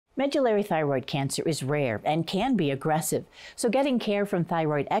Medullary thyroid cancer is rare and can be aggressive, so getting care from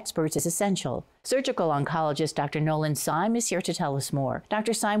thyroid experts is essential. Surgical oncologist Dr. Nolan Seim is here to tell us more.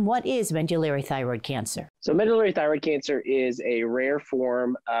 Dr. Seim, what is medullary thyroid cancer? So medullary thyroid cancer is a rare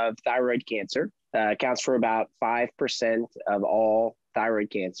form of thyroid cancer. Accounts for about 5% of all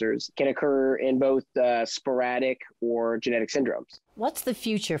thyroid cancers. Can occur in both sporadic or genetic syndromes. What's the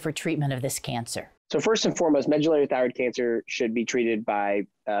future for treatment of this cancer? So first and foremost, medullary thyroid cancer should be treated by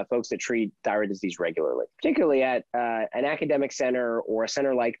folks that treat thyroid disease regularly, particularly at an academic center or a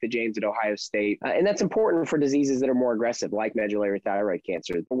center like the James at Ohio State. And that's important for diseases that are more aggressive, like medullary thyroid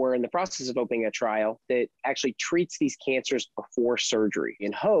cancer. We're in the process of opening a trial that actually treats these cancers before surgery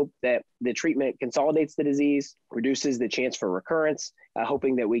in hope that the treatment consolidates the disease, reduces the chance for recurrence,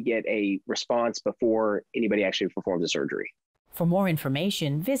 hoping that we get a response before anybody actually performs a surgery. For more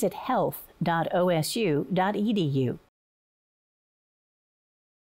information, visit health.osu.edu.